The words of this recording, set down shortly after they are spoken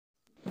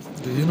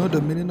Do you know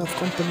the meaning of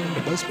company in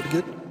the Boys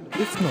Brigade?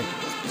 If not,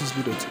 this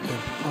video to end.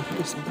 And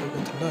please don't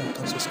forget to like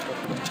and subscribe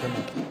to the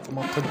channel for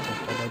more content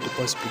about the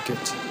Boys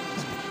Brigade.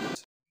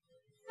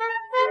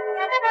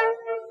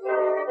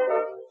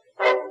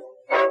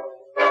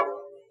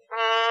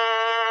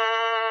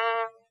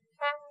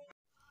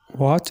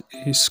 What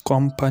is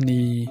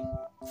company?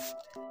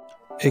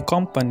 A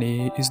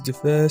company is the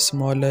first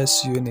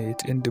smallest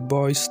unit in the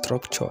boys'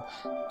 structure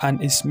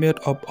and is made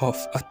up of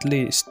at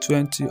least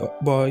 20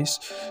 boys,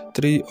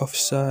 3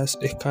 officers,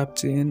 a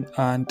captain,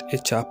 and a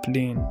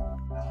chaplain.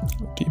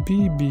 The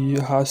BB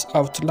has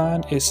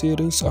outlined a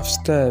series of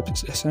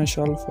steps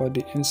essential for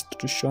the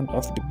institution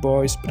of the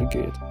Boys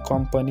Brigade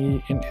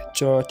company in a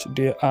church.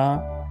 They are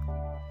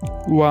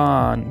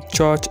 1.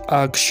 Church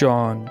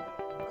action.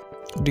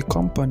 The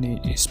company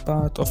is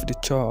part of the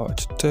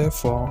church,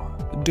 therefore,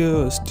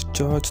 does the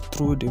church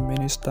through the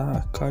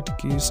minister,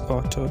 catechist,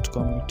 or church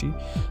committee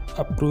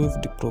approve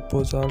the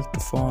proposal to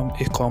form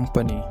a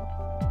company.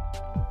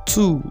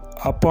 2.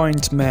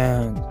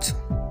 Appointment.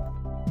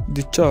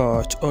 The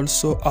church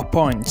also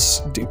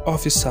appoints the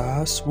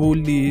officers who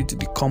lead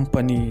the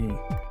company.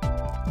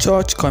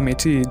 Church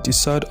committee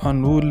decide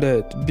on who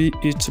led, be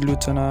it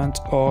lieutenant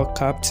or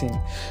captain.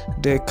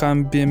 There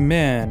can be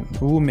men,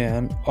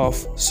 women of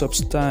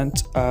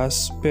substance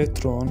as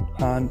patron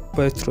and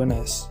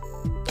patroness.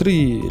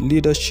 3.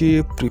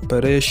 Leadership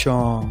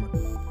preparation.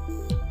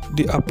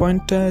 The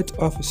appointed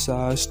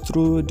officers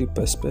through the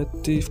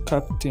prospective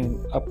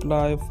captain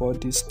apply for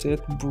the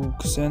state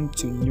book sent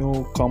to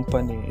new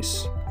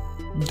companies.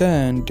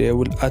 Then they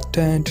will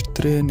attend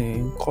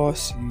training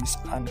courses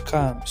and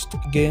camps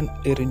to gain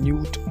a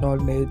renewed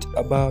knowledge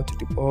about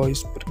the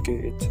Boys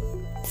Brigade.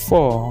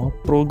 4.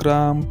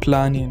 Program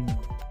planning.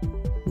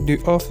 The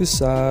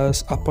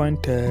officers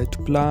appointed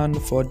plan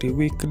for the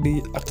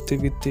weekly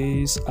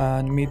activities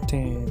and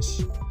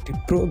meetings. The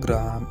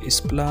program is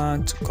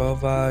planned to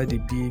cover the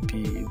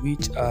BB,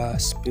 which are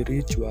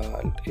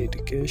spiritual,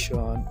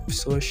 education,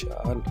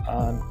 social,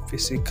 and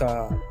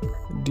physical.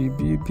 The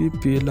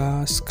BB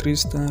pillars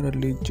Christian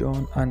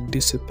religion and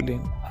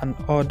discipline, and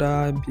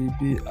other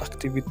BB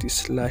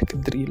activities like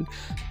drill,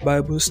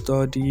 Bible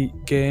study,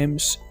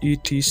 games,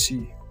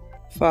 etc.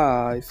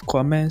 5.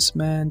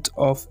 Commencement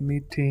of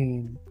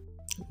meeting.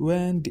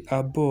 When the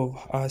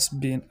above has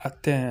been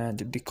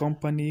attained, the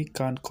company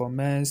can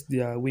commence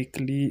their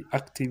weekly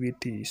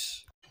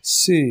activities.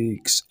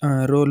 6.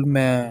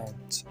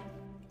 Enrollment.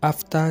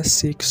 After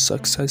 6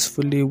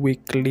 successfully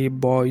weekly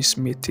boys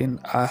meetings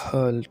are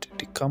held,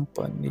 the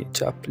company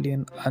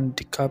chaplain and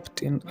the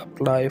captain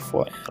apply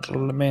for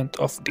enrollment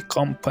of the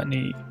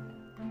company.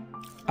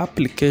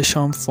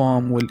 Application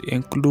form will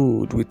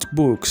include with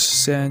books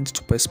sent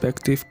to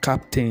prospective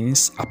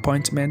captains,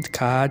 appointment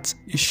cards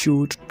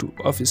issued to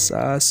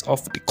officers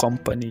of the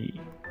company.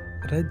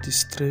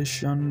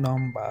 Registration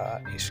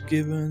number is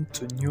given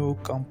to new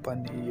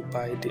company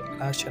by the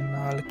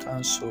National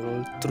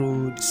Council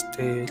through the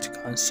state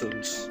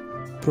councils.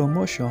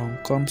 Promotion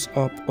comes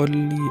up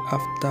only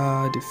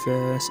after the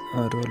first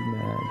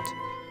enrollment.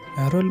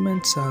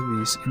 Enrollment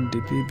service in the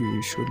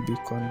BB should be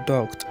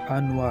conducted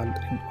annual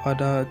in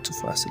order to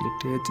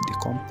facilitate the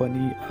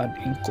company and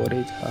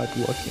encourage hard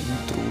working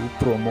through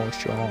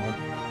promotion.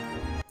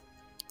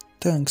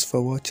 Thanks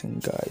for watching,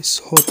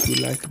 guys. Hope you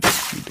liked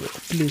this video.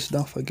 Please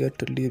don't forget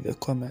to leave a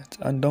comment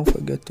and don't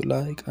forget to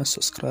like and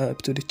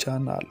subscribe to the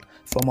channel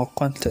for more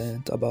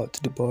content about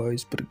the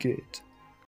Boys Brigade.